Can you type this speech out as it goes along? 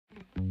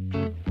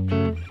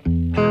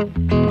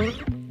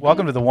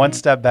Welcome to the One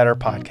Step Better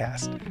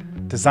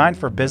podcast, designed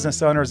for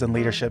business owners and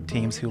leadership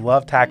teams who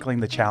love tackling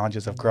the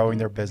challenges of growing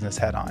their business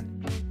head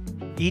on.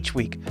 Each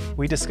week,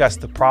 we discuss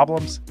the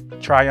problems,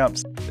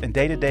 triumphs, and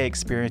day-to-day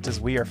experiences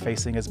we are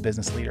facing as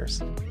business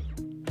leaders.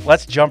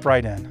 Let's jump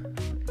right in.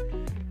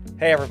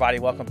 Hey everybody,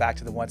 welcome back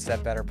to the One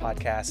Step Better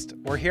podcast.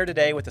 We're here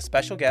today with a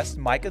special guest,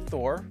 Micah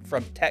Thor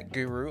from Tech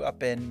Guru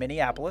up in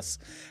Minneapolis,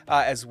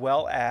 as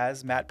well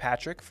as Matt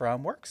Patrick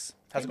from Works.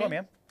 How's it going,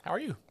 man? How are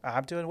you?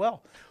 I'm doing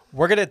well.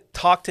 We're going to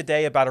talk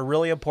today about a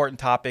really important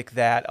topic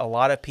that a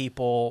lot of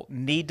people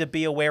need to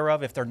be aware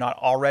of if they're not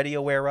already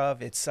aware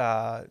of. It's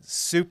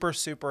super,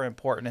 super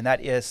important, and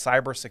that is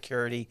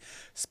cybersecurity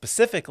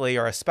specifically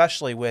or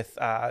especially with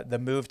the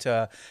move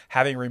to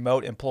having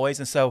remote employees.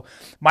 And so,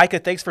 Micah,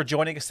 thanks for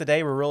joining us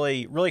today. We're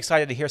really, really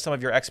excited to hear some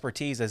of your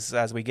expertise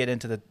as we get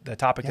into the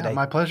topic today.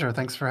 My pleasure.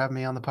 Thanks for having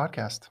me on the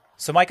podcast.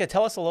 So, Micah,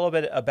 tell us a little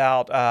bit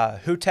about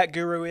who Tech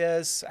Guru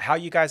is, how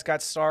you guys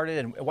got started,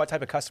 and what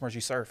type of customers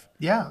you serve.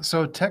 Yeah,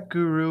 so Tech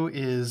Guru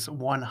is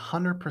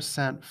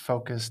 100%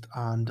 focused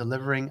on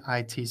delivering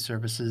IT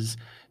services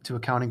to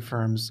accounting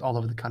firms all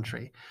over the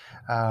country.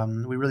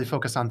 We really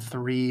focus on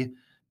three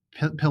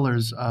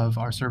pillars of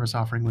our service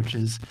offering, which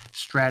is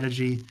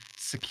strategy,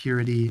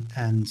 security,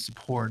 and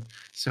support.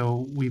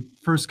 So we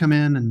first come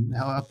in and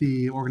help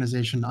the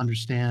organization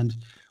understand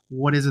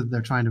what is it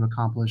they're trying to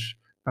accomplish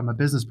from a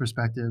business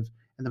perspective,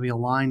 and then we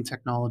align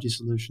technology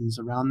solutions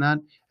around that,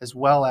 as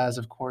well as,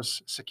 of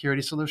course,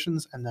 security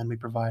solutions, and then we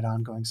provide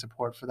ongoing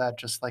support for that,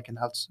 just like an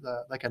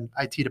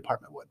IT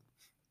department would.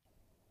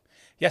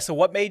 Yeah, so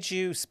what made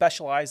you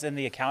specialize in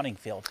the accounting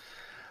field?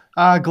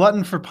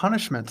 Glutton for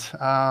punishment.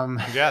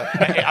 Yeah,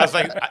 I was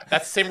like,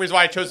 that's the same reason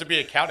why I chose to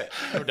be an accountant,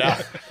 no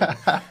doubt.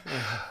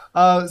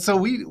 So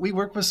we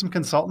work with some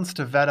consultants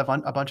to vet a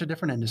bunch of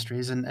different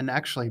industries. And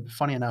actually,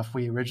 funny enough,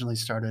 we originally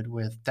started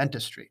with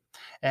dentistry.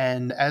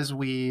 And as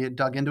we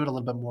dug into it a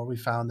little bit more, we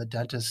found that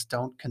dentists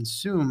don't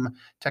consume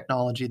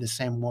technology the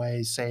same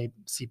way, say,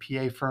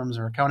 CPA firms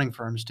or accounting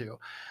firms do.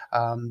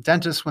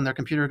 Dentists, when their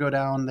computer go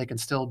down, they can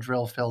still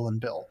drill, fill, and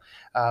bill.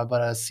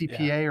 But a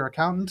CPA or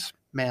accountant,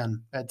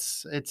 man,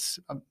 it's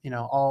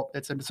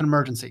an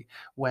emergency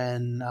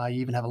when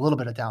you even have a little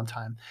bit of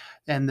downtime,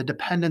 and the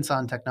dependence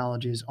on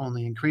technology is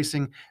only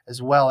increasing,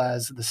 as well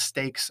as the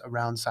stakes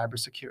around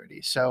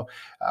cybersecurity. So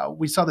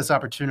we saw this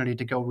opportunity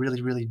to go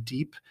really, really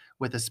deep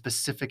with a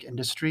specific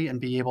industry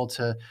and be able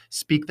to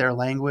speak their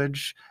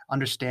language,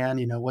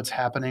 understand, what's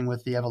happening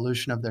with the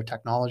evolution of their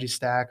technology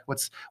stack,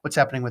 what's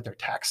happening with their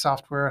tax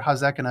software,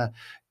 how's that going to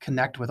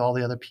connect with all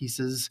the other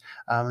pieces,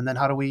 and then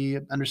how do we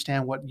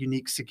understand what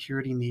unique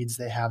security needs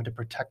they have to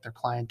protect their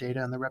client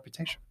data and their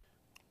reputation.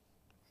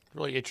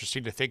 Really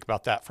interesting to think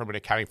about that from an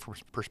accounting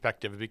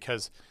perspective,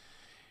 because,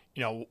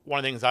 one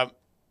of the things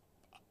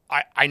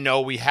I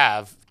know we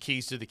have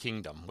keys to the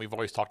kingdom. We've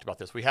always talked about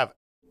this. We have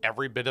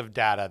every bit of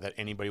data that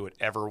anybody would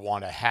ever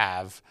want to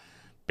have,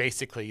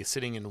 basically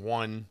sitting in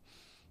one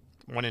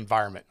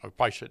environment. I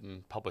probably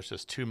shouldn't publish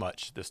this too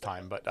much this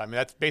time, but I mean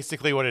that's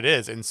basically what it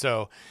is. And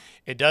so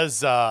it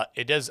does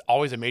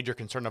always a major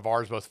concern of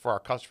ours, both for our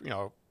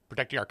customer,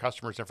 protecting our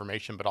customers'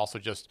 information, but also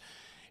just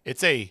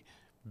it's a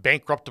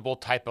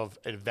bankruptable type of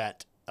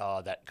event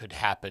that could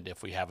happen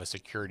if we have a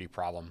security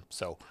problem.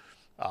 So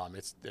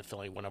it's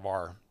definitely one of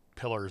our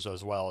pillars,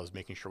 as well as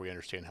making sure we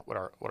understand what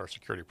our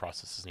security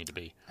processes need to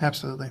be.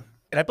 Absolutely.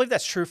 And I believe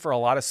that's true for a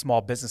lot of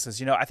small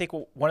businesses. I think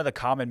one of the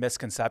common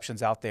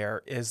misconceptions out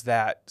there is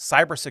that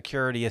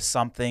cybersecurity is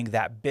something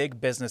that big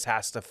business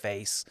has to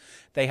face.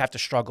 They have to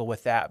struggle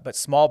with that. But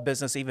small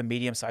business, even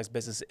medium-sized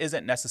business,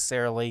 isn't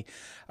necessarily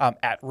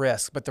at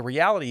risk. But the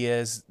reality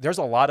is there's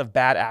a lot of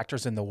bad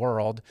actors in the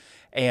world,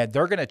 and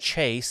they're going to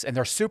chase, and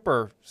they're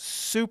super,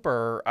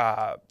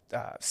 super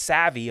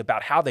savvy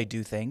about how they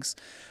do things.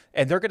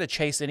 And they're going to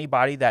chase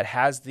anybody that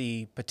has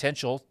the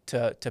potential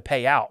to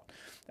pay out.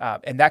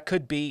 And that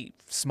could be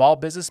small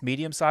business,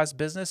 medium-sized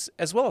business,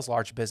 as well as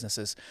large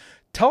businesses.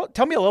 Tell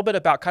me a little bit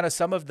about kind of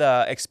some of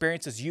the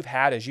experiences you've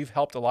had as you've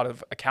helped a lot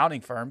of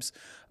accounting firms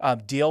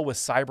deal with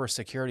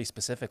cybersecurity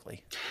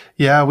specifically.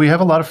 Yeah, we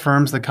have a lot of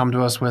firms that come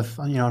to us with,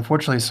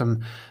 unfortunately,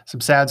 some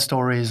sad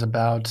stories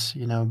about,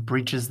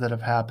 breaches that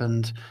have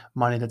happened,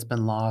 money that's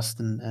been lost,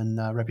 and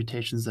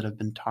reputations that have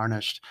been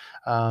tarnished.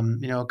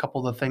 A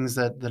couple of the things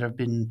that have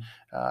been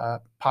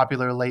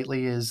popular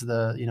lately is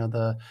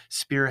the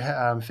spear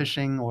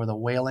phishing or the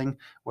whaling,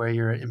 where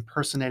you're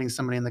impersonating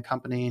somebody in the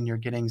company and you're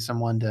getting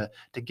someone to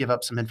give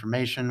up some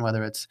information,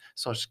 whether it's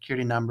social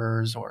security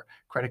numbers or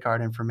credit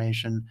card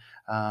information.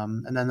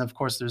 And then, of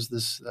course, there's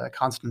this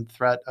constant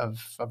threat of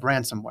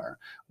ransomware,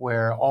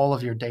 where all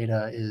of your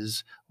data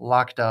is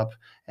locked up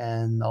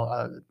and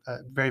a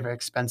very, very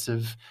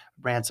expensive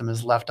ransom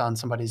is left on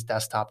somebody's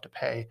desktop to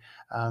pay.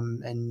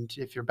 And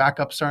if your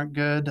backups aren't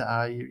good,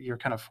 you're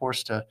kind of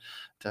forced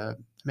to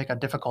make a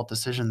difficult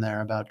decision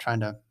there about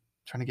trying to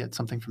get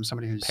something from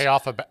somebody who's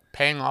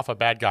paying off a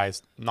bad guy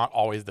is not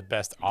always the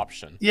best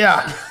option.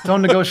 Yeah,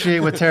 don't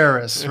negotiate with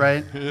terrorists,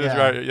 right? That's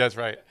right. That's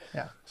right.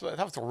 Yeah. So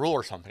that was a rule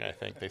or something. I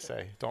think they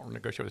say don't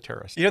negotiate with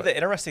terrorists. The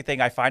interesting thing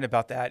I find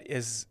about that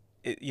is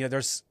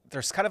there's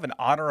kind of an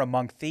honor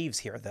among thieves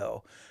here,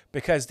 though,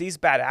 because these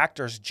bad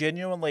actors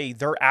genuinely,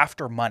 they're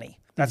after money.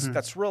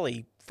 That's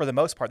really, for the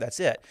most part, that's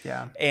it.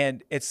 Yeah.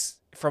 And it's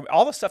from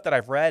all the stuff that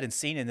I've read and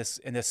seen in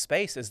this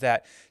space is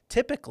that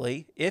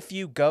typically if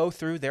you go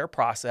through their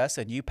process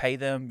and you pay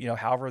them,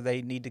 however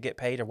they need to get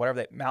paid or whatever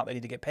the amount they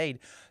need to get paid,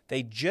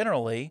 they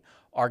generally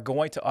are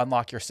going to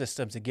unlock your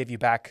systems and give you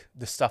back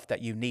the stuff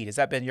that you need. Has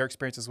that been your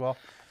experience as well?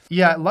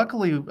 Yeah,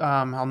 luckily,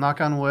 I'll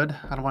knock on wood.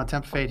 I don't want to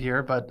tempt fate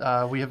here,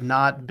 but we have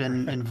not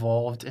been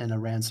involved in a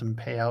ransom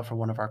payout for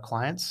one of our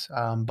clients.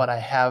 But I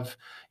have,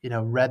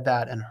 read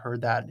that and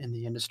heard that in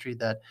the industry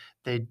that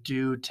they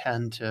do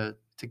tend to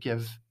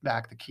give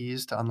back the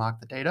keys to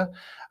unlock the data.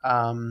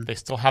 They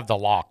still have the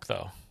lock,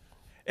 though.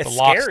 It's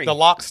scary. scary. The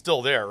lock's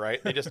still there,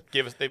 right? They just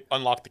they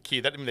unlock the key.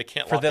 That means they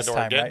can't For lock the this door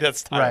time, again. right?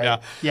 That's time, Right.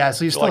 yeah. Yeah.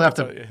 So you still like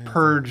have it's to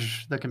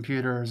purge the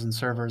computers and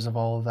servers of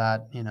all of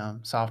that,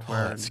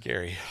 software. Oh, that's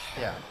scary.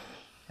 Yeah.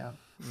 Yeah.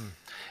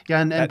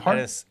 Yeah. And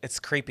It's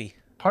creepy.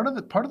 part of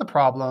the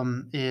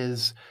problem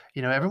is,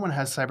 everyone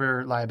has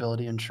cyber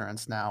liability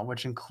insurance now,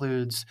 which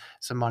includes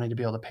some money to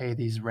be able to pay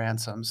these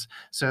ransoms.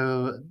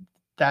 So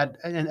that,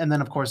 and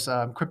then of course,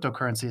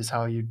 cryptocurrency is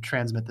how you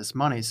transmit this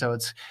money. So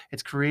it's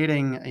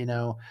creating,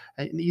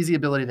 an easy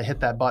ability to hit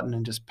that button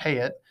and just pay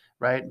it,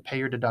 right? Pay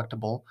your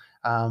deductible.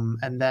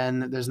 And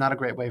then there's not a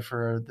great way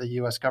for the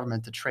U.S.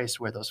 government to trace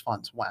where those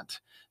funds went.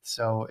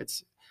 So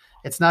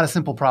it's not a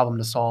simple problem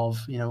to solve.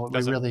 What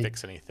Doesn't we really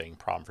fix anything.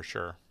 Problem for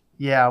sure.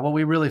 Yeah, what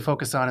we really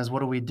focus on is what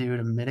do we do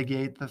to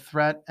mitigate the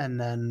threat and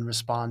then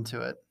respond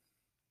to it.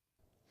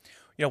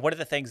 One of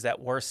the things that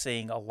we're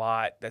seeing a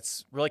lot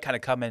that's really kind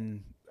of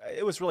coming,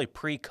 it was really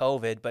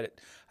pre-COVID, but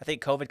I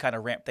think COVID kind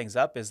of ramped things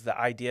up, is the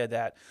idea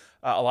that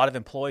a lot of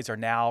employees are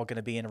now going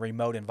to be in a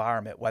remote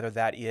environment, whether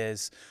that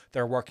is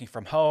they're working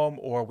from home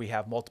or we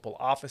have multiple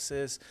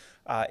offices.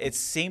 It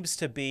seems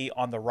to be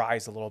on the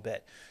rise a little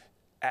bit.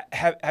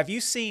 Have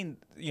you seen,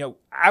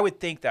 I would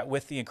think that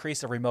with the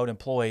increase of remote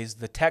employees,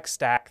 the tech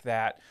stack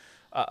that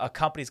a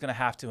company is going to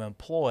have to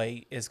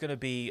employ is going to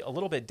be a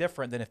little bit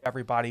different than if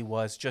everybody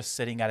was just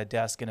sitting at a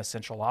desk in a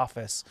central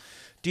office.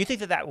 Do you think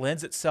that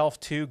lends itself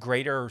to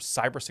greater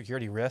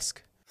cybersecurity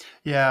risk?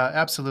 Yeah,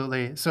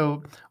 absolutely.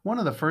 So one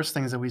of the first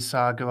things that we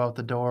saw go out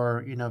the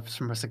door,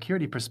 from a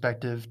security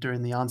perspective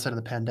during the onset of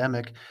the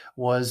pandemic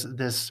was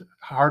this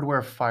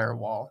hardware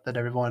firewall that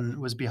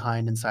everyone was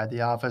behind inside the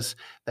office.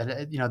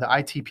 That, the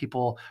IT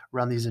people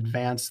run these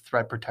advanced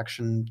threat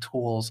protection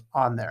tools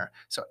on there.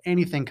 So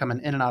anything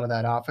coming in and out of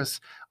that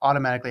office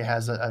automatically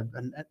has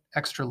an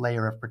extra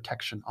layer of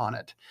protection on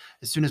it.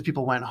 As soon as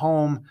people went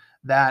home,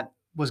 that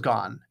was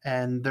gone.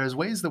 And there's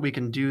ways that we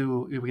can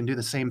do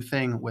the same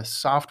thing with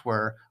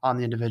software on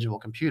the individual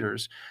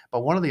computers. But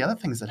one of the other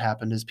things that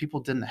happened is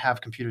people didn't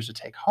have computers to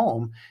take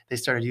home. They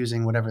started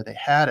using whatever they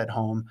had at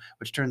home,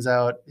 which turns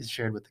out is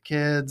shared with the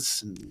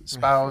kids and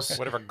spouse.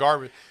 Whatever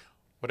garbage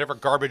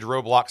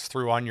Roblox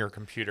threw on your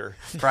computer.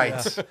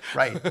 Right,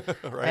 right.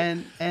 Right.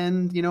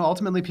 And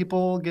ultimately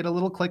people get a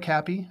little click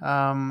happy.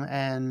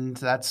 And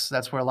that's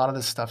where a lot of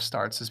this stuff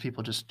starts, is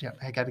people just,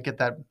 I got to get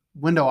that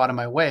window out of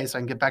my way so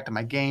I can get back to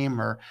my game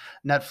or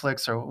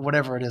Netflix or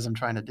whatever it is I'm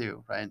trying to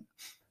do, right?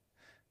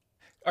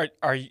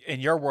 Are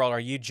in your world, are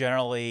you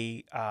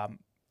generally, I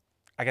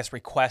guess,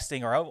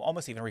 requesting or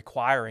almost even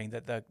requiring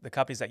that the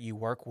companies that you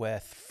work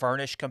with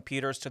furnish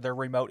computers to their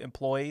remote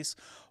employees,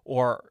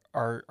 or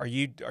are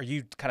you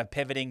kind of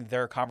pivoting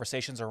their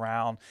conversations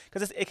around,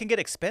 because it can get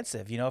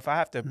expensive? If I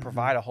have to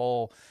provide a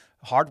whole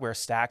hardware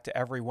stack to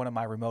every one of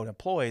my remote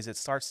employees, it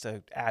starts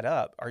to add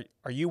up.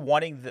 Are you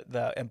wanting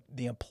the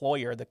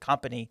employer, the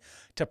company,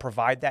 to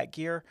provide that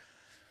gear?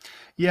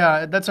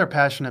 Yeah, that's our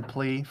passionate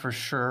plea for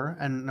sure.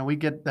 And we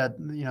get that,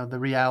 the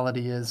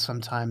reality is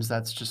sometimes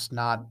that's just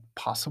not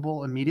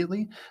possible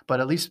immediately, but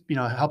at least,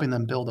 helping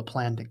them build a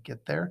plan to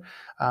get there.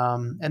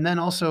 And then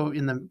also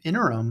in the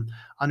interim,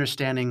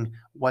 understanding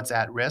what's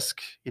at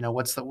risk,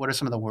 what are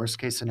some of the worst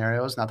case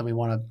scenarios? Not that we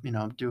want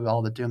to, do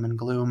all the doom and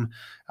gloom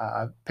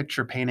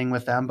picture painting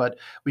with them, but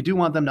we do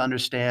want them to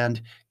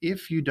understand,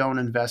 if you don't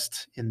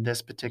invest in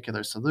this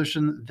particular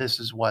solution, this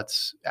is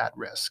what's at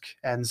risk.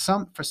 And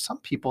for some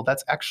people,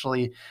 that's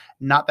actually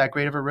not that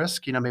great of a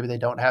risk. Maybe they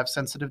don't have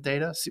sensitive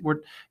data.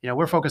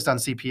 We're focused on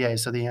CPA,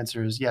 so the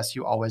answer is yes,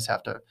 you always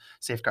have to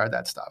safeguard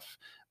that stuff.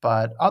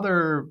 But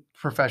other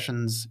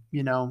professions,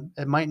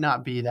 it might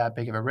not be that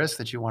big of a risk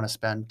that you want to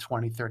spend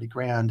 20, 30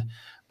 grand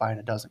buying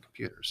a dozen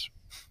computers.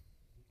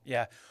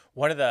 Yeah.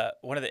 One of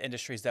the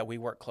industries that we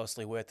work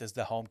closely with is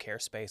the home care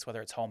space,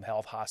 whether it's home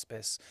health,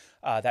 hospice,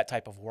 that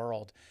type of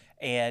world.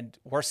 And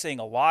we're seeing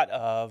a lot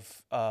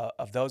of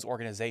those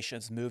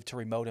organizations move to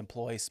remote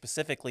employees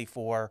specifically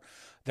for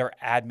their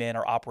admin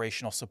or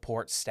operational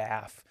support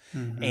staff.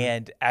 Mm-hmm.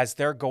 And as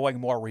they're going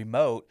more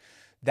remote,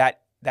 that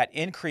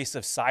increase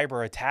of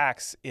cyber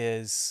attacks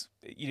is,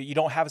 you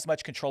don't have as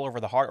much control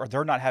over the hardware, or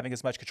they're not having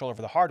as much control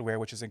over the hardware,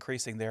 which is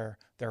increasing their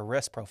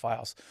risk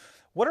profiles.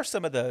 What are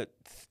some of the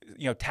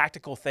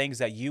tactical things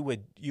that you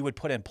would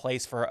put in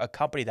place for a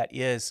company that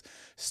is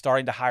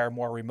starting to hire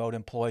more remote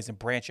employees and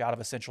branch out of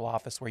a central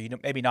office where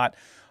maybe not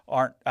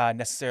aren't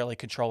necessarily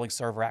controlling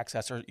server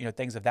access or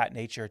things of that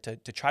nature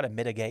to try to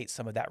mitigate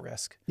some of that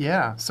risk?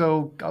 Yeah,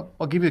 so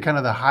I'll give you kind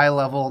of the high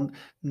level,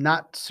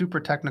 not super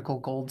technical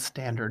gold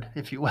standard,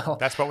 if you will.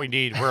 That's what we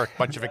need. We're a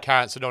bunch of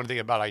accountants who don't think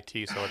about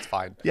IT, so it's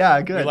fine. Yeah,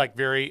 We good. like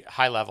very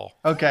high level.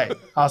 Okay,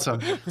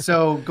 awesome.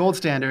 So gold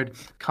standard,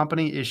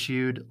 company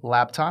issued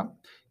laptop,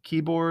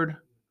 keyboard,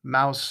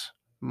 mouse,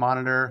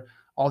 monitor,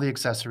 all the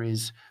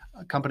accessories,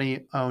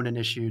 company owned and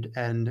issued,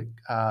 and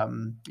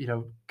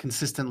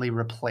consistently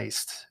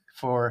replaced.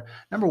 For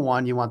number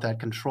one, you want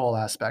that control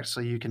aspect, so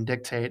you can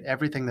dictate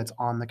everything that's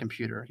on the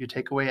computer. You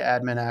take away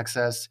admin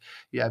access.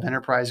 You have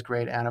enterprise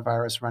grade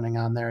antivirus running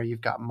on there.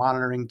 You've got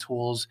monitoring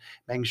tools,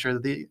 making sure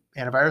that the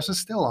antivirus is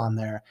still on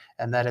there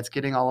and that it's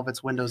getting all of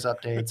its Windows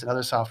updates and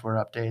other software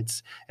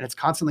updates, and it's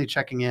constantly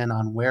checking in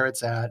on where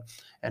it's at,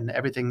 and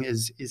everything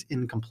is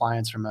in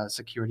compliance from a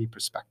security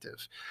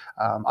perspective.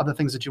 Other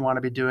things that you want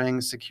to be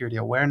doing: security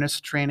awareness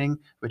training,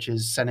 which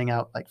is sending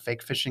out like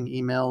fake phishing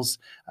emails.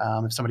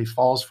 If somebody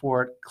falls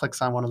for it,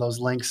 clicks on one of those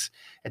links,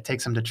 it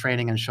takes them to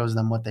training and shows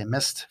them what they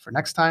missed for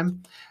next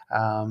time.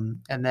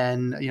 And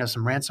then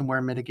some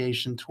ransomware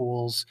mitigation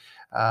tools,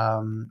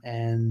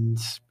 and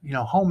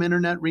home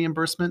internet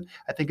reimbursement,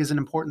 I think, is an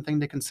important thing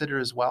to consider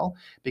as well,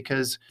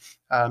 because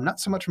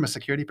not so much from a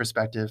security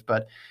perspective,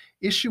 but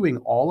issuing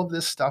all of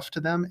this stuff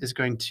to them is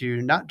going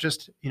to not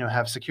just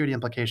have security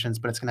implications,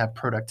 but it's going to have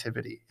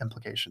productivity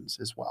implications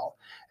as well.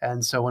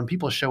 And so when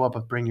people show up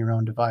with bring your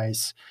own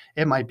device,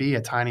 it might be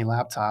a tiny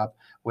laptop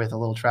with a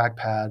little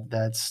trackpad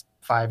that's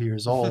 5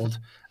 years old,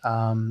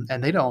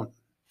 and they don't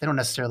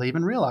necessarily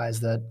even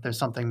realize that there's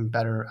something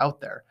better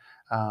out there.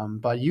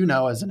 But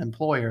as an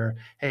employer,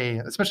 hey,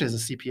 especially as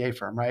a CPA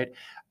firm, right?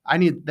 I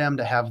need them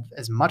to have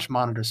as much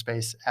monitor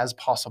space as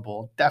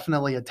possible,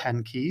 definitely a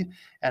 10 key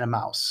and a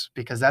mouse,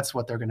 because that's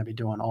what they're going to be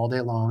doing all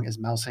day long, is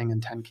mousing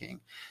and 10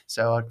 keying.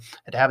 So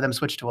to have them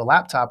switch to a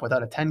laptop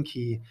without a 10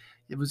 key,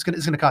 it's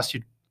going to cost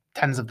you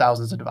tens of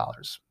thousands of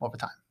dollars over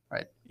time,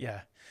 right?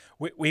 Yeah.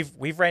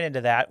 We've ran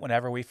into that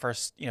whenever we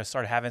first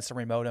started having some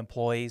remote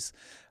employees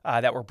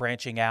that were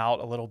branching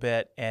out a little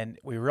bit, and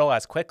we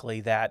realized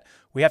quickly that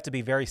we have to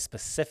be very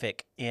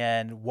specific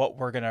in what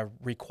we're going to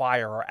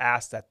require or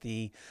ask that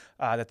the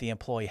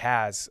employee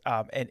has,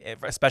 and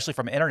especially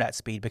from internet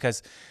speed,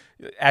 because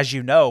as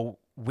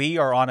we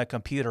are on a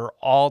computer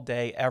all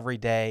day, every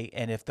day.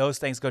 And if those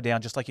things go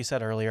down, just like you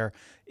said earlier,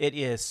 it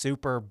is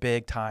super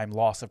big time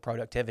loss of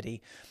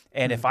productivity.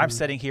 And if I'm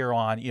sitting here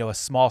on, a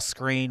small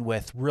screen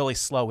with really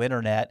slow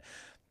internet,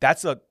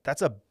 that's a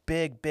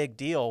big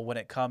deal when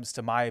it comes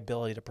to my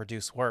ability to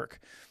produce work.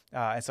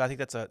 And so I think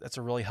that's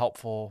a really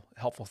helpful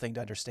thing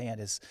to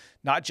understand, is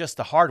not just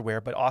the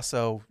hardware, but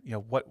also,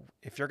 what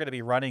if you're going to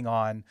be running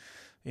on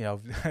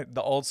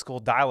the old school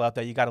dial-up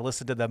that you got to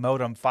listen to the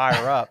modem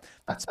fire up,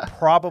 that's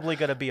probably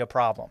going to be a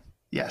problem.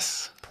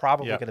 Yes.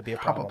 Probably going to be a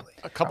problem. Probably.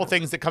 A couple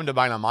things that come to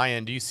mind on my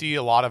end. Do you see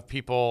a lot of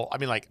people,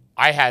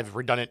 I have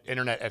redundant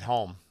internet at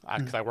home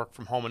because I work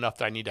from home enough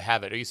that I need to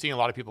have it. Are you seeing a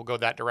lot of people go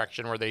that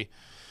direction where they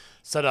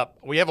set up,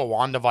 we have a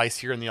WAN device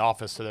here in the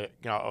office so that,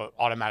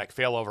 automatic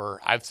failover.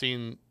 I've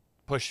seen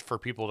push for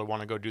people to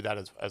want to go do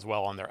that as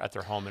well at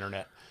their home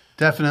internet.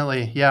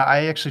 Definitely. Yeah,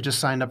 I actually just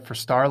signed up for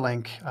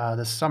Starlink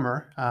this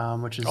summer,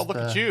 which is look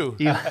at you.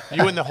 You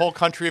and the whole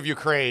country of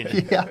Ukraine.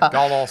 Yeah.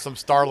 Got all some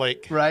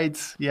Starlink. Right.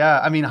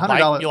 Yeah. I mean,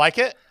 $100. You like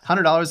it?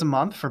 $100 a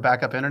month for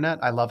backup internet.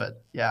 I love it.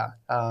 Yeah.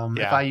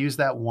 If I use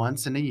that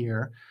once in a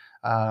year,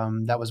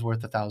 that was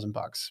worth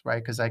 $1,000,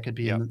 right? Because I could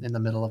be in the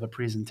middle of a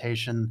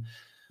presentation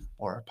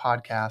or a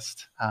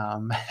podcast.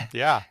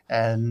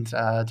 And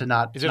to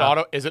not is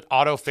it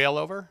auto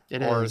failover?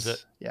 It or is. Is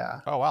it?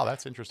 Yeah. Oh wow,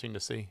 that's interesting to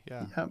see.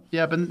 Yeah.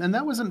 Yeah, but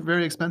that wasn't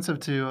very expensive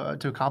to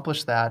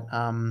accomplish that.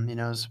 It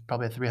was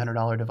probably a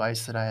 $300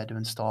 device that I had to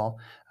install.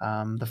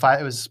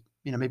 It was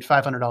maybe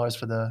 $500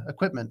 for the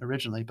equipment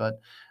originally,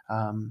 but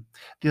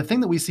the thing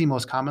that we see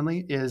most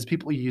commonly is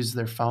people use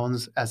their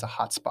phones as a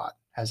hotspot,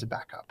 as a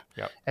backup.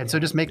 Yep. And so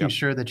just making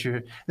sure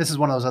that this is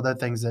one of those other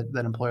things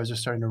that employers are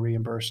starting to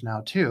reimburse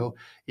now too,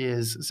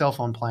 is cell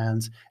phone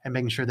plans, and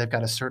making sure they've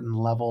got a certain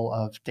level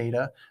of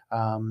data,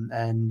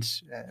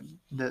 and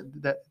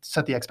that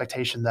set the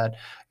expectation that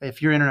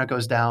if your internet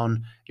goes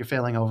down, you're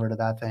failing over to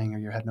that thing or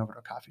you're heading over to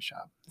a coffee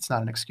shop. It's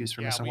not an excuse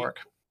for missing work.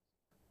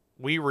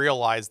 We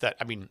realize that,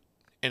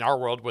 in our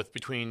world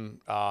between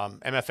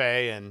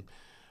MFA and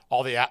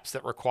all the apps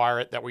that require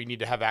it that we need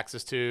to have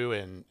access to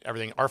and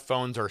everything, our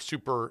phones are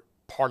super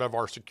part of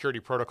our security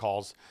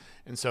protocols.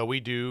 And so we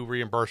do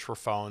reimburse for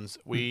phones.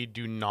 We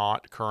do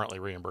not currently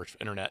reimburse for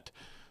internet,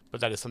 but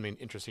that is something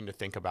interesting to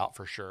think about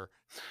for sure.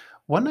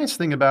 One nice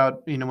thing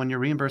about, when you're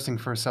reimbursing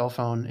for a cell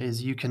phone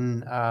is you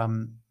can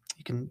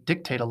You can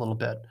dictate a little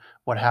bit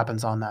what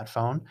happens on that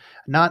phone.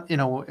 Not,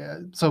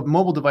 so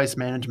mobile device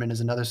management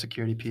is another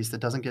security piece that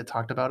doesn't get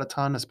talked about a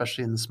ton,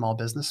 especially in the small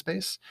business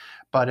space,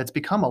 but it's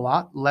become a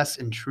lot less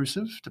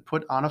intrusive to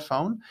put on a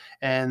phone.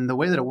 And the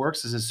way that it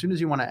works is as soon as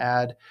you want to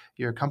add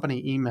your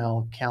company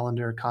email,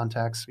 calendar,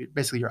 contacts,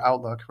 basically your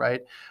Outlook,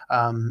 right?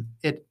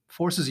 It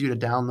forces you to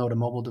download a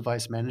mobile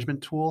device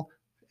management tool,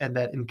 and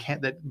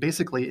that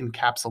basically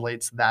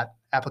encapsulates that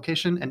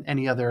application and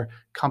any other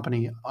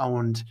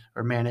company-owned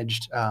or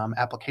managed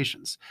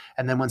applications.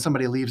 And then when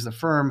somebody leaves the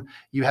firm,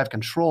 you have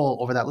control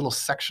over that little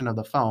section of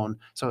the phone.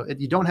 So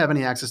you don't have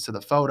any access to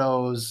the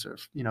photos, or,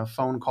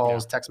 phone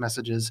calls, text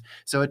messages.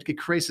 So it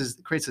creates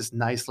this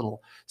nice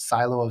little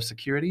silo of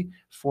security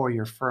for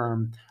your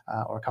firm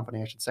or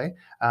company, I should say,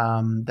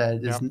 that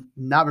is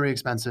not very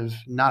expensive,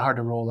 not hard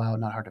to roll out,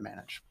 not hard to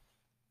manage.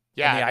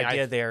 Yeah, and the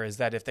idea there is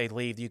that if they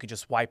leave, you could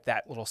just wipe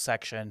that little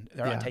section.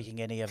 They're not taking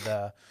any of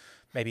the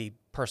maybe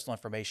personal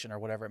information or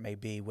whatever it may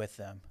be with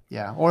them.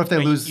 Yeah, or if they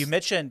lose you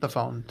mentioned the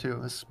phone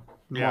too, is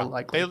more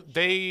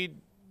likely.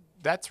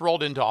 That's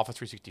rolled into Office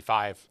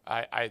 365.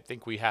 I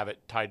think we have it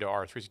tied to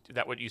our 360. Is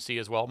that what you see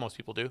as well? Most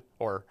people do,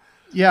 or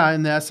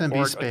in the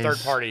SMB space, third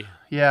party.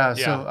 Yeah.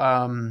 So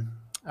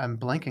I'm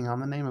blanking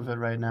on the name of it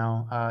right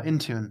now.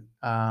 Intune.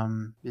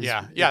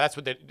 That's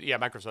what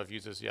Microsoft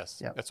uses.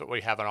 Yes, that's what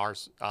we have on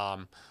ours.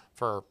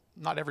 For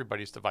not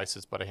everybody's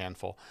devices, but a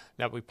handful.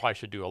 Now we probably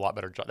should do a lot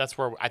better job. That's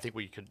where I think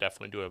we could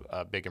definitely do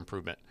a big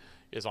improvement,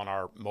 is on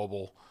our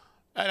mobile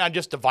and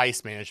just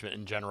device management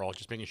in general,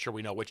 just making sure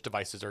we know which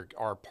devices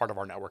are part of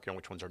our network and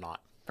which ones are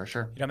not. For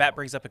sure. Matt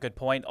brings up a good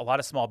point. A lot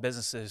of small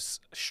businesses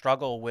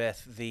struggle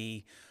with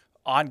the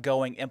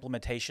ongoing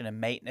implementation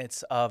and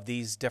maintenance of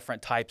these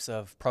different types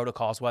of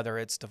protocols, whether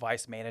it's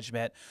device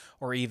management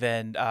or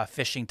even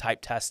phishing type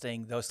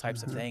testing, those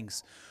types of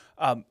things.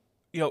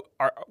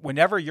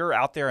 Whenever you're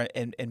out there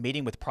and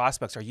meeting with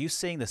prospects, are you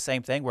seeing the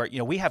same thing where,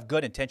 we have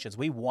good intentions?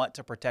 We want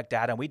to protect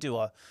data, and we do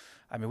a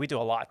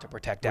lot to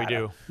protect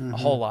data. We do. A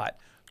whole lot.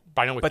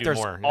 But there's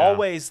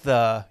always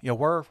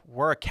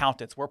we're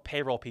accountants, we're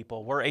payroll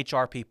people, we're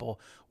HR people.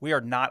 We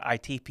are not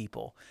IT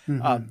people.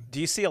 Do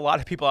you see a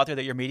lot of people out there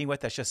that you're meeting with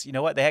that's just,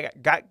 they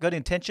got good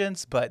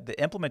intentions, but the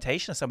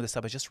implementation of some of this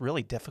stuff is just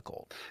really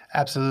difficult?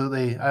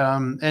 Absolutely.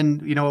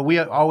 And what we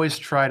always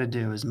try to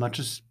do as much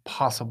as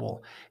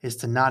possible is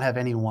to not have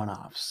any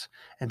one-offs,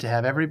 and to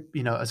have every,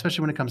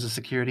 especially when it comes to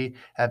security,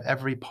 have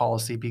every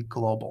policy be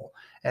global.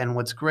 And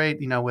what's great,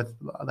 with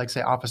like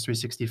say Office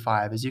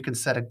 365 is you can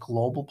set a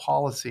global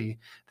policy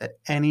that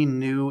any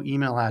new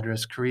email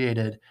address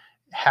created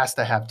has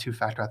to have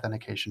two-factor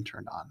authentication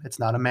turned on. It's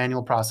not a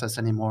manual process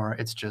anymore.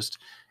 It's just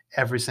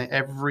every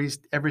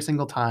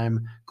single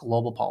time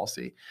global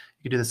policy.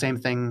 You can do the same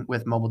thing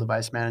with mobile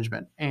device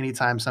management.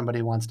 Anytime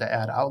somebody wants to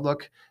add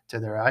Outlook to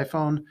their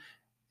iPhone,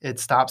 it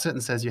stops it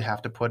and says you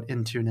have to put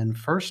Intune in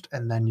first,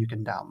 and then you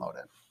can download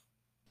it.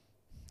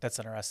 That's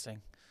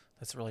interesting.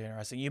 That's really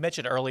interesting. You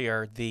mentioned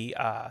earlier the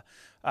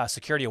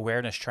security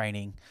awareness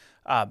training.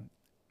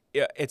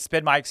 It's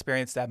been my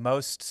experience that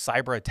most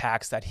cyber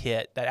attacks that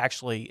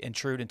actually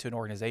intrude into an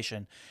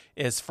organization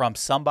is from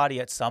somebody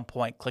at some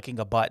point clicking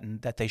a button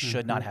that they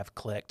should not have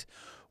clicked.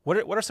 What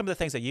are some of the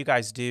things that you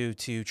guys do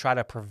to try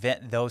to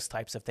prevent those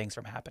types of things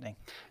from happening?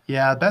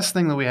 Yeah, the best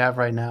thing that we have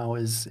right now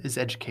is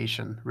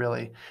education,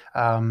 really.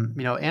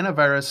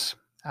 Antivirus,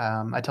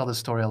 I tell this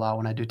story a lot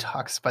when I do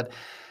talks, but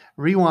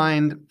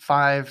rewind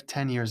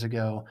 5-10 years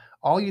ago,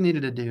 all you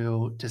needed to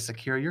do to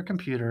secure your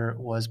computer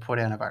was put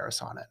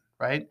antivirus on it,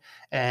 right?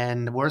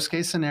 And worst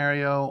case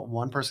scenario,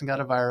 one person got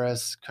a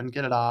virus, couldn't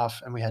get it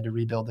off, and we had to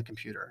rebuild the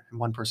computer, and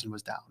one person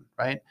was down,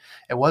 right?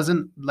 It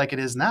wasn't like it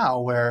is now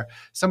where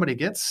somebody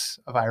gets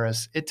a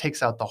virus, it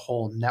takes out the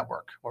whole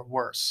network or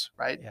worse,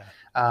 right?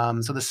 Yeah.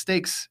 So the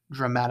stakes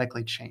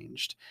dramatically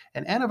changed.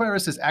 And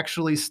antivirus is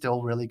actually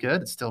still really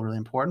good. It's still really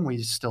important.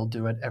 We still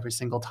do it every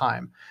single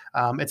time.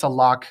 It's a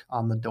lock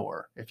on the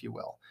door, if you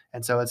will.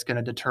 And so it's going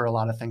to deter a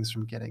lot of things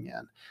from getting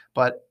in.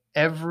 But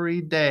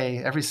every day,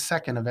 every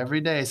second of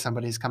every day,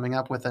 somebody's coming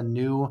up with a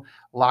new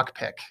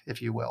lockpick,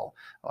 if you will,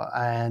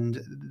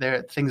 and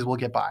things will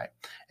get by.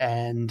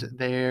 And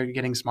they're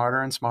getting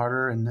smarter and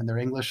smarter, and their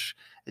English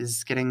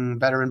is getting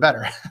better and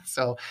better.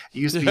 So it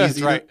used to be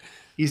easy. Right.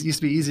 Used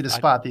to be easy to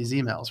spot these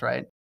emails,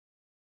 right?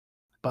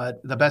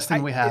 But the best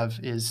thing we have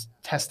is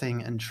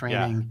testing and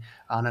training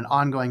on an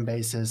ongoing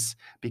basis,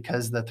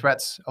 because the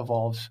threats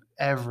evolve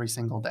every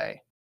single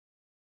day.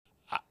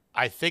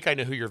 I think I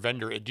know who your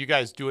vendor is. Do you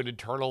guys do an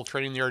internal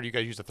training there, or do you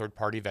guys use a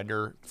third-party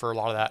vendor for a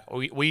lot of that?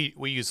 We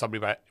use somebody,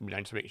 but I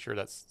just make sure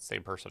that's the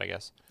same person, I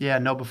guess. Yeah,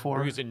 KnowBe4.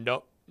 We're using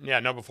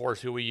KnowBe4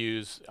 is who we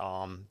use.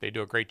 They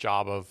do a great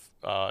job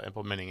of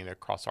implementing it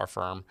across our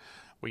firm.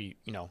 We,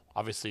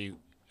 obviously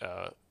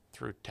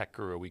through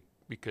TechGuru, we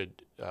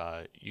could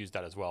use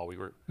that as well. We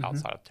were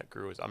outside of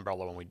TechGuru's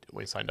umbrella when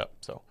we signed up.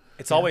 So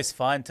it's always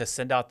fun to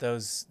send out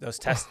those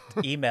test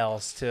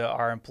emails to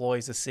our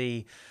employees to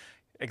see.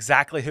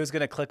 exactly who's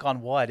going to click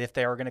on what, if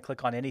they are going to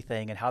click on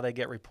anything, and how they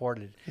get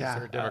reported. Yeah. Is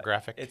there a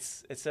demographic?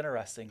 It's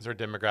interesting. Is there a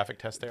demographic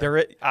test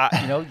there?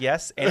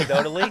 Yes,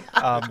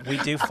 anecdotally, we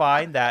do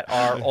find that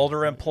our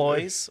older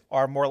employees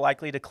are more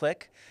likely to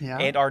click, Yeah.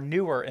 and our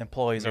newer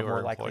employees are Newer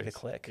more likely to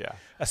employees, click. yeah.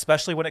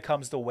 Especially when it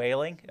comes to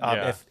whaling.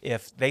 Yeah.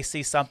 If they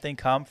see something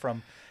come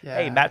from,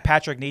 hey, Yeah. Matt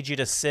Patrick needs you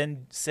to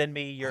send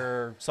me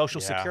your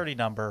social Yeah. security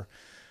number.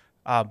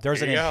 There's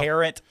Here an you go.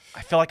 inherent,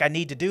 I feel like I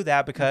need to do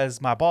that because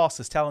my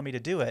boss is telling me to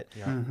do it.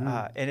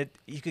 Yeah. And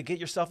you could get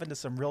yourself into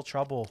some real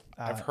trouble.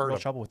 I've heard real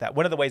of- trouble with that.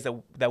 One of the ways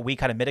that we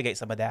kind of mitigate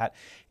some of that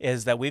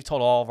is that we've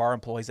told all of our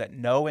employees that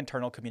no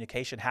internal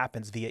communication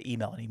happens via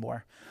email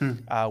anymore.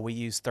 We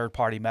use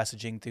third-party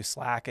messaging through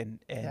Slack, and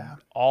Yeah.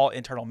 all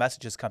internal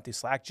messages come through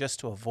Slack just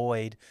to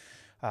avoid.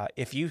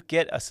 If you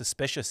get a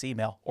suspicious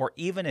email or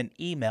even an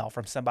email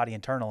from somebody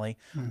internally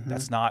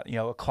that's not,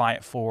 a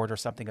client forward or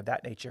something of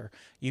that nature,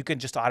 you can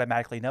just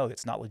automatically know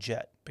it's not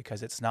legit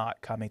because it's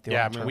not coming through. Yeah,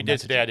 I mean, internal we did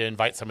today. I messaging. did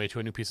invite somebody to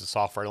a new piece of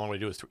software. The only way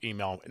to do is through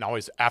email. And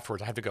always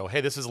afterwards, I have to go, hey,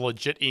 this is a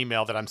legit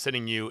email that I'm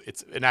sending you.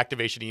 It's an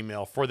activation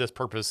email for this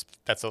purpose.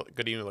 That's a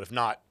good email. But if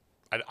not,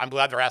 I'm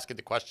glad they're asking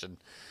the question.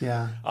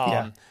 Yeah.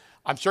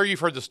 I'm sure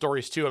you've heard the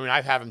stories too. I mean,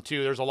 I've had them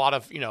too. There's a lot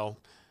of,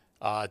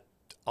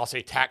 I'll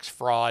say tax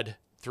fraud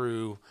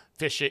through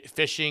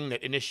phishing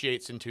that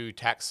initiates into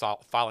tax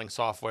filing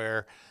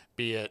software,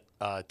 be it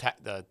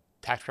the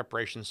tax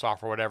preparation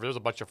software, whatever. There's a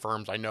bunch of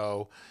firms I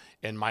know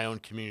in my own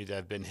community that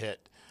have been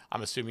hit.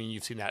 I'm assuming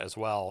you've seen that as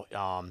well.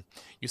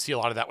 You see a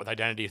lot of that with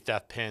identity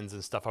theft pins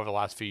and stuff over the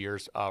last few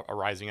years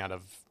arising out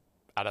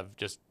of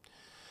just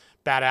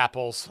bad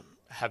apples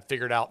have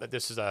figured out that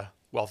this is a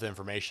wealth of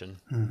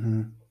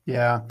information.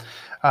 Yeah.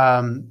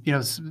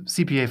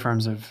 CPA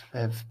firms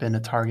have been a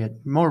target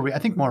I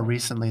think more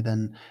recently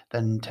than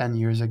 10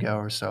 years ago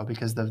or so,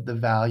 because the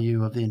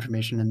value of the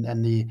information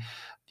and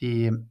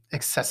the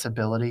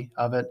accessibility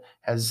of it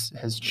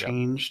has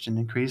changed and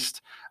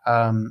increased.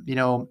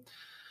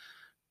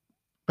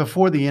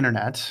 Before the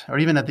internet, or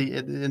even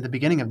in the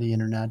beginning of the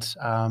internet,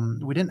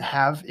 we didn't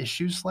have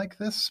issues like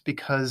this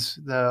because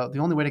the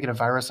only way to get a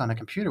virus on a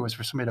computer was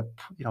for somebody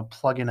to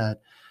plug in a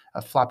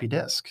floppy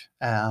disk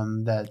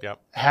that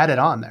Yep. had it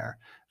on there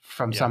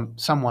from Yeah.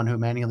 someone who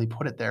manually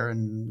put it there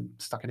and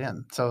stuck it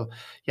in. So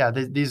yeah,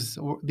 these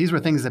were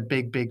things that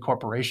big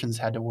corporations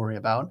had to worry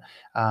about,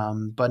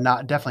 but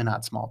definitely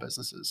not small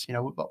businesses.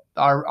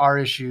 Our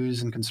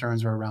issues and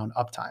concerns were around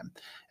uptime,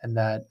 and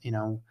that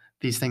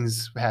these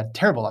things had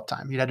terrible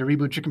uptime. You had to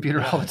reboot your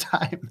computer all the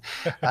time.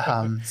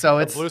 So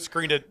it's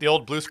The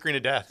old blue screen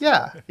of death.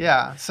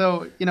 yeah.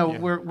 So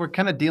we're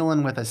kind of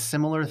dealing with a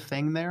similar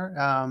thing there.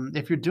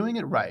 If you're doing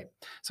it right,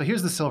 so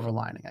here's the silver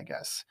lining, I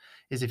guess,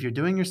 is if you're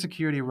doing your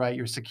security right,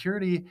 your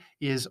security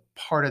is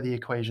part of the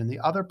equation. The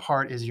other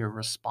part is your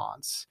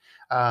response.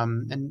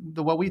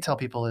 What we tell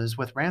people is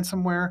with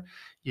ransomware,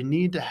 you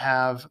need to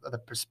have the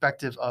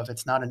perspective of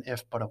it's not an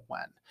if but a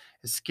when.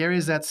 As scary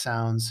as that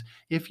sounds,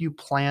 if you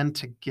plan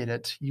to get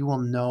it, you will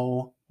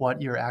know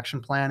what your action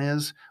plan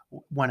is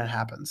when it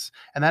happens.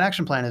 And that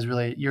action plan is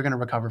really, you're going to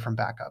recover from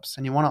backups.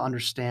 And you want to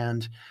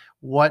understand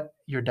what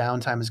your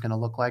downtime is going to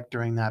look like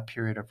during that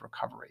period of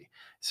recovery.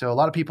 So a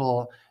lot of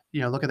people,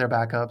 look at their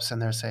backups and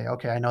they'll say,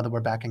 okay, I know that we're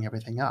backing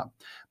everything up.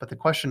 But the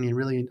question you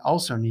really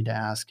also need to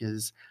ask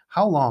is,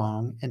 how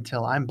long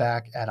until I'm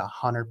back at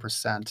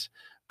 100%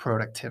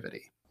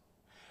 productivity?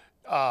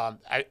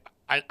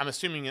 I'm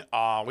assuming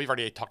we've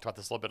already talked about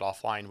this a little bit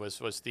offline.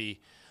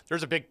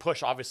 There's a big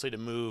push, obviously, to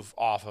move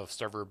off of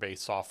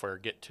server-based software,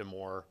 get to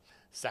more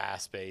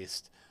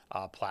SaaS-based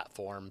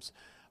platforms.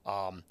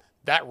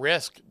 That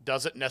risk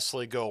doesn't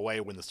necessarily go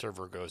away when the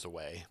server goes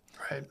away.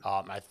 Right.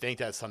 I think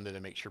that's something to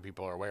make sure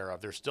people are aware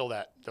of. There's still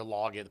the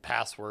login, the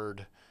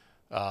password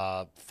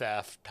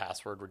theft,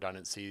 password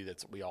redundancy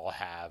that we all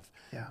have.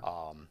 Yeah.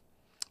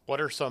 What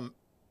are some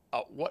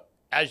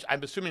as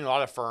I'm assuming a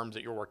lot of firms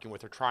that you're working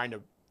with are trying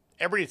to.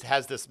 Everybody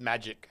has this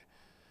magic,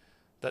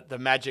 the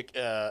magic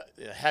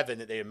heaven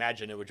that they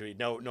imagine it would be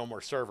no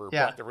more server.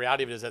 Yeah. But the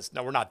reality of it is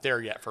we're not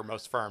there yet for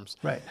most firms.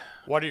 Right.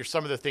 What are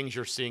some of the things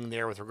you're seeing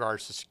there with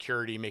regards to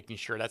security, making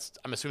sure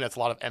I'm assuming that's a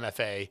lot of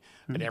MFA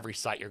at every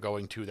site you're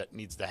going to that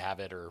needs to have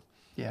it or.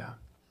 Yeah.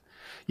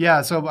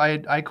 Yeah. So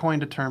I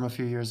coined a term a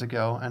few years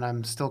ago, and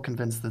I'm still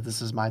convinced that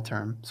this is my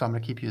term. So I'm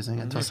going to keep using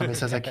it until somebody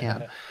says I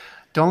can't.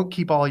 Don't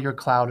keep all your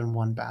cloud in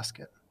one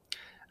basket.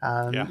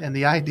 And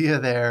the idea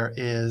there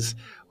is,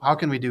 how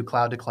can we do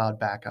cloud-to-cloud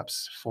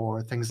backups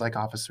for things like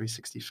Office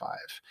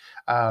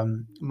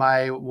 365?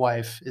 My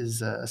wife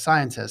is a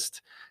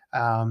scientist,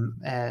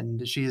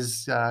 and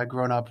she's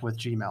grown up with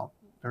Gmail.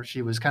 Or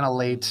she was kind of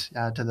late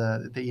to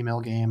the email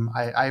game.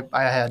 I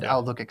had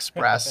Outlook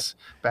Express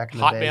back in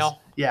the days. Hotmail?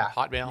 Yeah.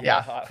 Hotmail?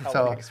 Yeah.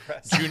 Outlook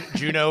Express.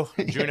 Juno?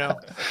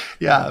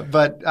 Yeah,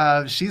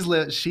 but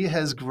she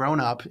has grown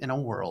up in a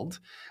world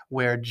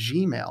where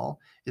Gmail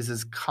is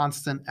as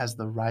constant as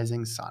the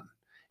rising sun.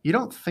 You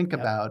don't think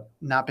about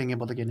not being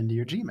able to get into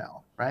your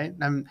Gmail, right?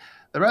 And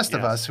the rest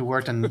of us Yes. who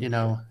worked in,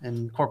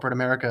 in corporate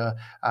America,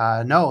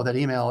 know that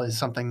email is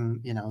something,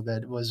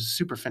 that was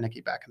super finicky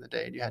back in the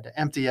day. You had to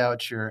empty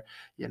out your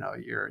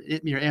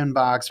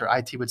inbox, or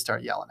IT would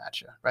start yelling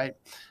at you, right?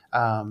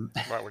 Um,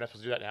 Right, we're not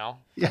supposed to do that now.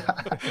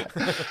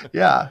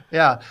 yeah,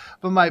 yeah.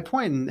 But my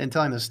point in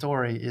telling the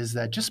story is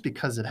that just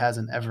because it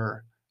hasn't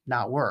ever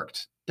not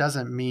worked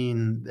doesn't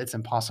mean it's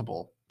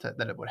impossible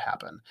that it would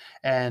happen.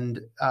 And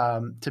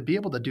to be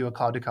able to do a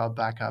cloud-to-cloud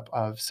backup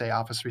of, say,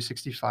 Office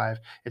 365,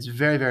 it's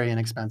very, very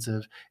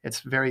inexpensive. It's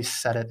very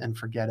set it and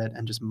forget it,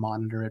 and just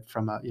monitor it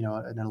from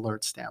an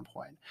alert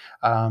standpoint.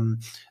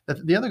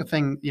 The other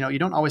thing, you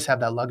don't always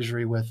have that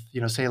luxury with,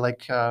 say,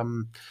 like.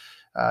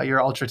 Your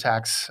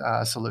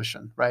UltraTax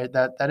solution, right?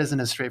 That isn't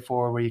as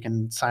straightforward where you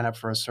can sign up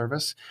for a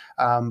service,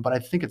 but I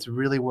think it's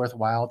really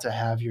worthwhile to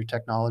have your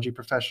technology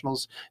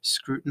professionals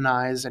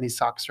scrutinize any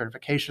SOC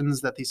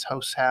certifications that these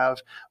hosts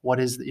have. What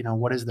is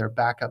their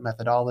backup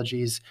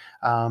methodologies,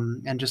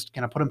 and just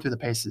kind of put them through the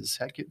paces.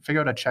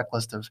 Figure out a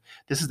checklist of,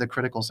 this is the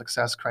critical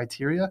success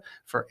criteria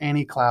for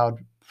any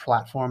cloud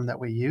platform that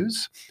we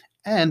use,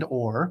 and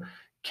or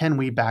can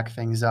we back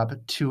things up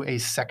to a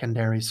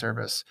secondary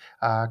service?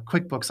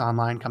 QuickBooks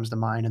Online comes to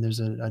mind, and there's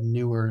a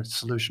newer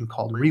solution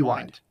called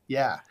Rewind.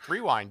 Yeah.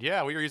 Rewind.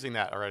 Yeah, we were using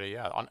that already.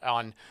 Yeah.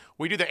 On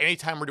we do that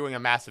anytime we're doing a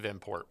massive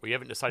import. We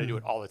haven't decided to do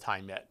it all the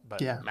time yet,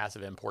 but Yeah.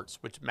 massive imports,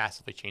 which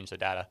massively change the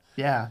data.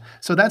 Yeah.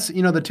 So that's,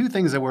 the two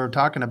things that we're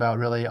talking about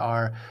really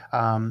are,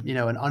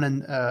 an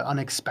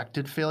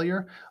unexpected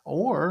failure,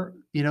 or,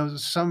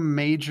 some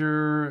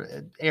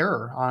major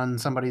error on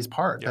somebody's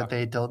part, Yeah. that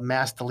they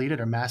mass deleted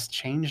or mass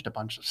changed a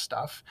bunch of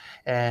stuff.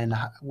 And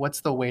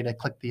what's the way to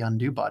click the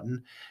undo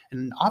button?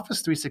 In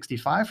Office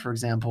 365, for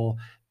example,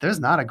 there's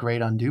not a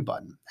great undo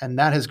button. And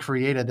that has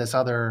created this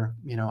other,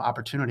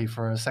 opportunity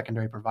for a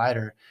secondary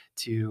provider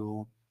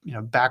to,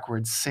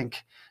 backwards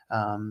sync,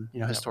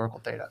 historical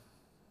data.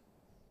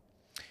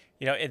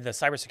 In the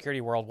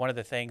cybersecurity world, one of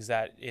the things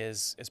that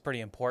is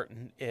pretty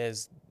important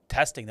is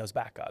testing those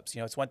backups.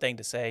 It's one thing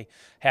to say,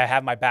 hey, I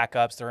have my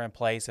backups, they're in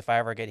place. If I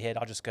ever get hit,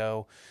 I'll just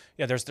go.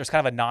 There's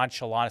kind of a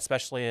nonchalant,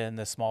 especially in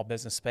the small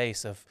business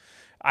space, of,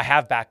 I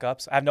have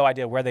backups. I have no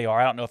idea where they are.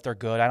 I don't know if they're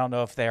good. I don't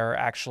know if they're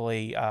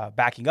actually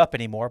backing up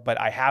anymore, but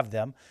I have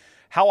them.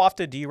 How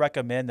often do you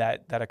recommend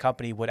that a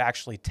company would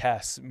actually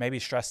test, maybe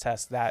stress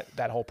test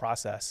that whole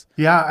process?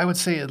 Yeah, I would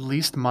say at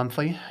least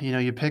monthly.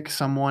 You pick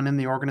someone in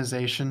the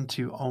organization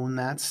to own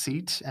that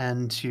seat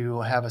and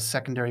to have a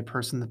secondary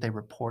person that they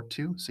report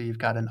to. So you've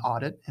got an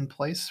audit in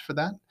place for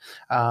that.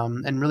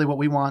 And really what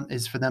we want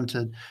is for them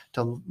to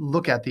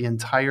look at the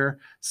entire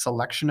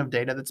selection of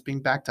data that's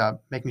being backed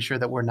up, making sure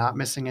that we're not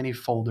missing any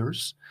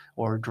folders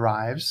or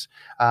drives,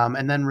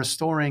 and then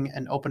restoring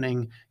and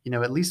opening,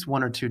 at least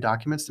one or two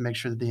documents to make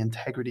sure that the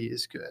integrity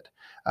is good.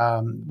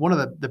 One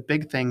of the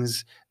big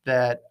things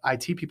that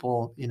IT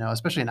people,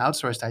 especially an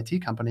outsourced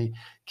IT company,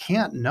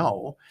 can't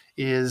know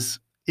is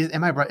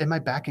am I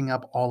backing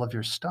up all of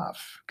your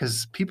stuff?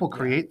 Because people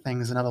create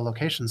things in other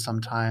locations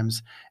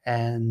sometimes,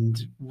 and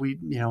we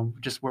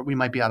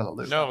might be out of the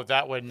loop. No,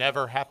 that would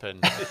never happen.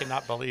 I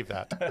cannot believe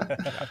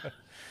that.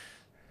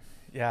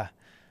 Yeah,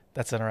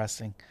 that's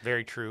interesting.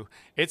 Very true.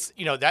 It's,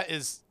 that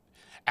is,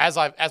 as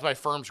my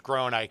firm's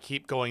grown, I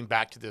keep going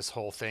back to this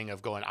whole thing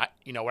of going,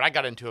 when I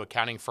got into an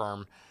accounting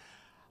firm,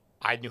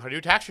 I knew how to do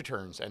tax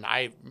returns. And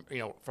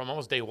from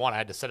almost day one, I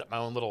had to set up my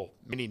own little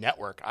mini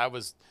network. I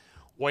was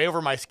way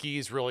over my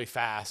skis really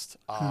fast.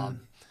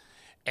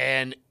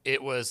 And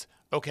it was,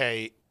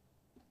 okay,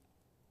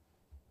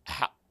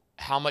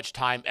 how much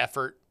time,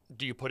 effort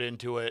do you put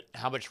into it?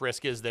 How much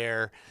risk is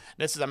there?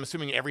 I'm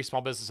assuming every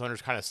small business owner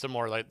is kind of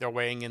similar, like they're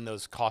weighing in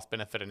those cost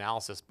benefit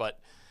analysis, but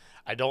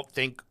I don't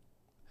think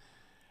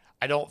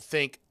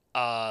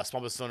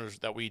small business owners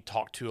that we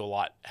talk to a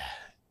lot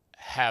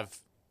have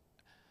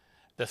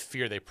the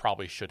fear they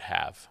probably should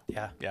have.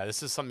 Yeah.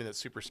 This is something that's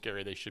super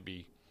scary. They should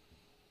be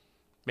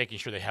making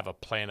sure they have a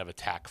plan of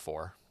attack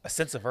for. A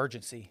sense of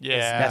urgency is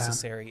Yeah.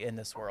 necessary in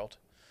this world.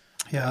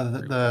 Yeah,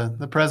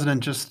 the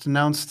president just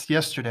announced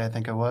yesterday, I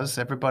think it was,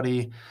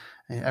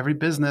 every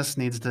business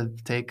needs to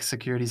take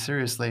security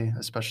seriously,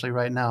 especially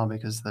right now,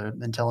 because the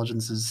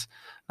intelligence is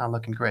not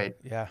looking great.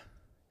 Yeah.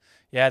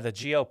 Yeah, the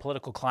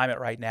geopolitical climate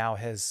right now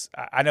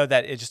I know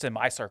that it's just in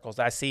my circles,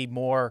 I see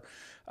more,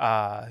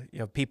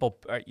 people,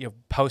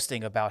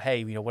 posting about,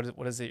 hey,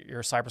 what does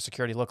your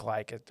cybersecurity look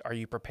like? Are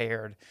you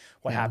prepared?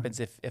 What happens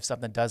if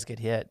something does get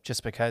hit?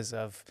 Just because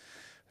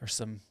there's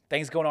some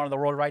things going on in the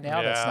world right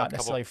now that's not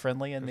necessarily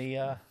friendly in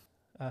the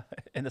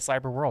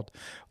cyber world.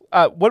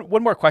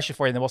 One more question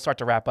for you, and then we'll start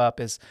to wrap up.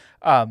 Is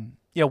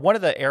one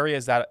of the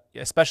areas that,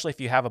 especially if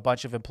you have a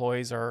bunch of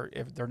employees or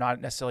if they're not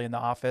necessarily in the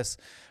office,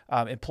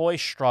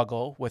 employees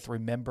struggle with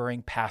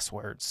remembering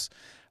passwords,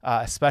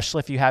 especially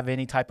if you have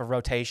any type of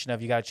rotation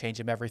of you got to change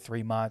them every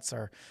 3 months.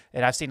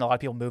 And I've seen a lot of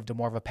people move to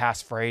more of a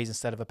passphrase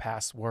instead of a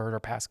password or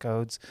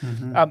passcodes.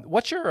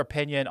 What's your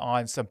opinion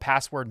on some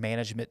password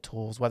management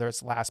tools, whether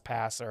it's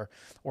LastPass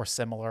or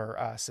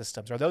similar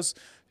systems? Are those,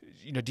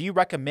 do you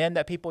recommend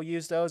that people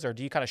use those, or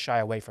do you kind of shy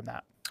away from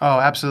that? Oh,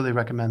 absolutely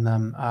recommend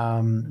them.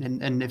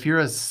 And if you're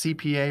a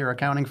CPA or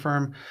accounting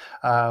firm,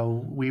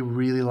 we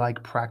really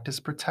like Practice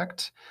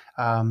Protect.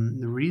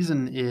 The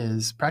reason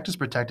is Practice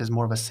Protect is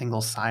more of a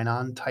single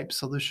sign-on type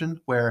solution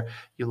where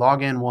you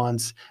log in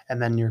once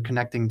and then you're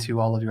connecting to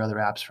all of your other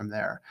apps from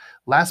there.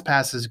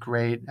 LastPass is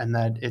great and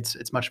that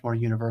it's much more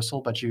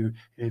universal, but you've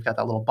got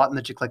that little button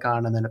that you click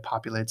on and then it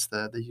populates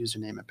the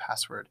username and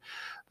password.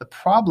 The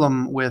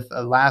problem with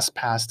a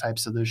LastPass type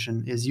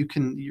solution is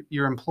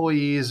your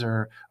employees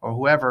or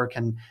whoever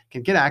can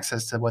get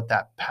access to what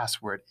that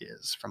password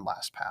is from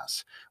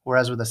LastPass.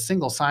 Whereas with a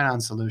single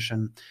sign-on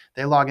solution,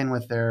 they log in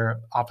with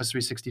their Office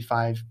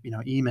 365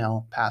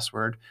 email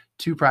password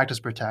to Practice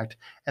Protect,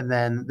 and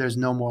then there's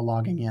no more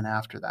logging in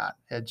after that.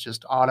 It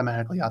just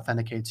automatically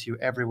authenticates you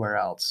everywhere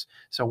else.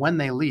 So when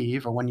they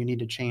leave or when you need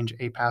to change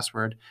a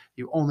password,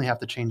 you only have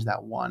to change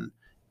that one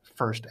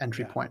first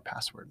entry point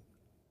password.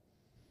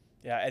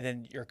 Yeah, and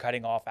then you're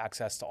cutting off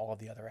access to all of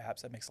the other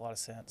apps. That makes a lot of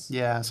sense.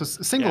 Yeah, so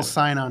single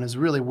sign-on is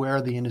really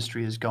where the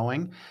industry is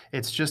going.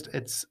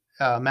 It's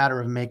a matter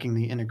of making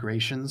the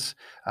integrations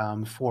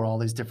for all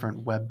these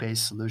different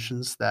web-based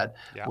solutions that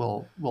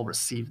will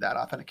receive that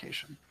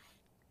authentication.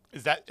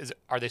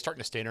 Are they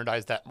starting to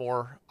standardize that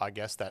more? I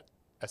guess that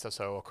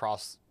SSO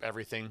across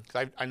everything.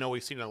 'Cause I know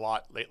we've seen it a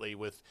lot lately.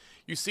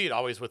 You see it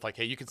always with like,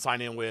 hey, you can sign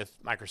in with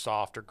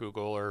Microsoft or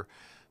Google or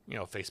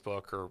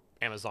Facebook or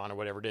Amazon or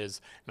whatever it is.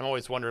 And I'm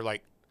always wondering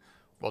like,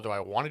 well, do I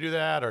want to do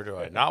that or do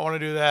I not want to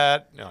do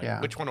that?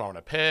 Which one do I want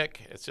to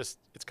pick? It's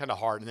kind of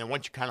hard. And then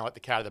once you kind of let the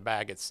cat out of the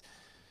bag, it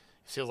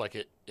feels like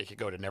it could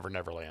go to Never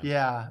Land.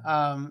 Yeah.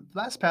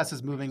 LastPass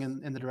is moving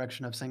in the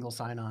direction of single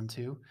sign-on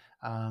too.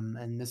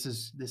 And this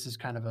is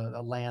kind of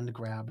a land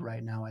grab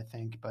right now, I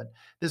think. But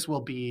this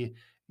will be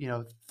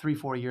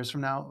 3-4 years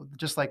from now,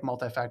 just like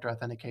multi-factor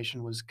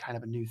authentication was kind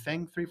of a new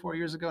thing 3-4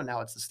 years ago.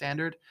 Now it's the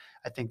standard.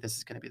 I think this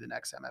is going to be the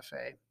next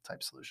MFA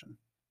type solution.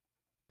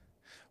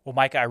 Well,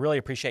 Micah, I really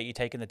appreciate you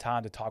taking the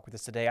time to talk with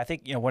us today. I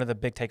think one of the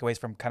big takeaways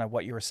from kind of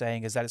what you were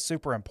saying is that it's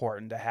super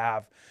important to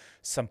have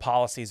some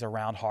policies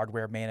around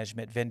hardware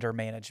management, vendor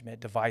management,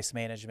 device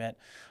management,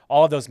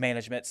 all of those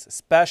managements,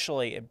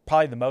 especially, and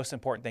probably the most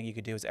important thing you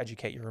could do is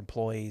educate your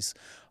employees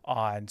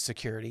on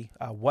security,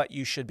 what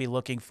you should be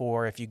looking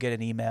for if you get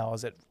an email.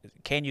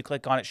 Can you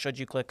click on it? Should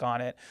you click on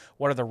it?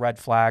 What are the red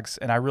flags?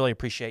 And I really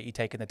appreciate you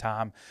taking the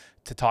time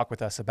to talk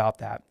with us about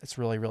that. It's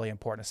really, really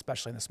important,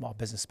 especially in the small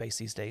business space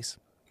these days.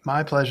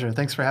 My pleasure.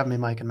 Thanks for having me,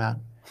 Mike and Matt.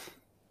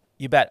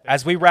 You bet.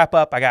 As we wrap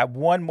up, I got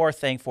one more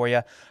thing for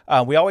you.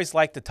 We always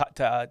like to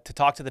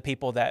talk to the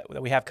people that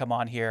we have come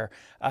on here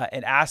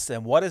and ask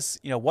them what is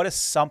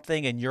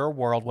something in your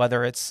world,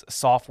 whether it's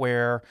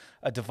software,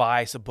 a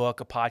device, a book,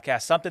 a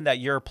podcast, something that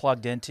you're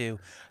plugged into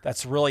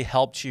that's really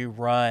helped you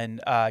run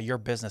your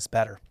business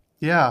better.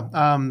 Yeah,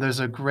 there's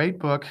a great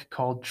book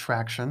called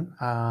Traction,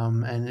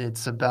 and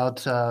it's about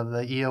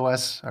the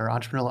EOS or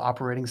Entrepreneurial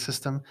Operating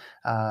System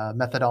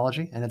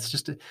methodology, and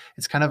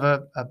it's kind of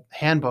a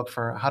handbook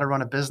for how to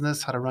run a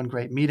business, how to run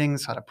great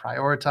meetings, how to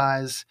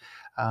prioritize.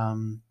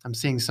 I'm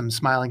seeing some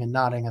smiling and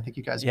nodding. I think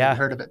you guys have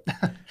heard of it.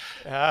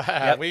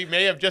 Yep. We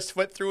may have just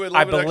went through it a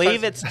little bit. I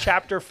believe it's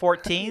chapter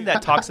 14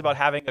 that talks about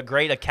having a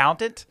great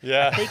accountant.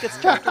 Yeah. I think it's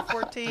chapter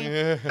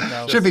 14.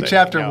 No, should be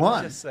chapter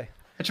 1.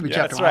 It should be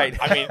chapter 1. Right.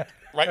 I mean,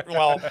 right.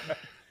 Well,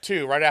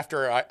 2 right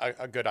after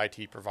a good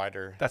IT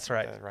provider. That's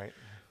right. Right.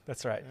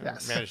 That's right.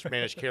 Yes.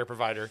 Managed care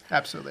provider.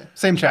 Absolutely.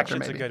 Same chapter,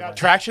 Traction's maybe. a good one.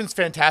 Traction's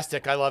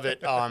fantastic. I love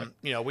it.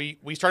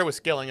 We started with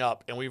scaling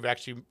up, and we've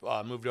actually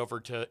moved over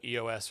to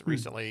EOS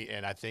recently,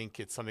 and I think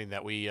it's something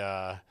that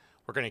we're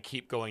going to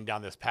keep going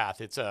down this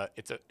path. It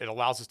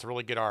allows us to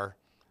really get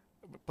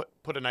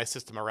put a nice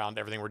system around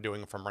everything we're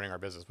doing from running our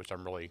business, which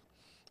I'm really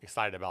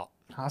excited about.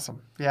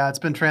 Awesome. Yeah, it's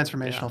been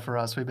transformational for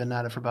us. We've been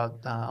at it for about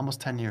almost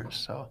 10 years,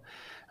 so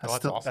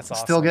that's awesome.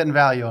 Still getting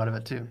value out of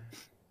it too.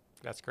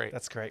 That's great.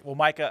 That's great. Well,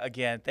 Micah,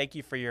 again, thank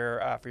you for your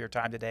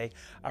time today.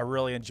 I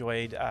really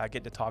enjoyed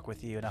getting to talk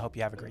with you, and I hope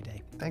you have a great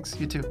day. Thanks.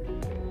 You too.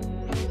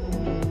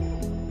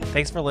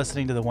 Thanks for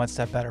listening to the One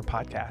Step Better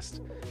podcast.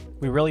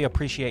 We really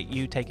appreciate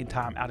you taking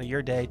time out of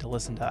your day to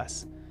listen to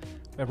us.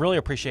 I'd really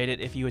appreciate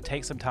it if you would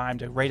take some time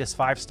to rate us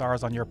 5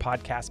 stars on your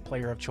podcast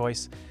player of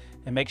choice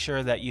and make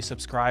sure that you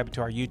subscribe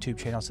to our YouTube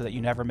channel so that you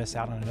never miss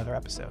out on another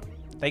episode.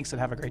 Thanks and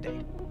have a great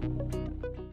day.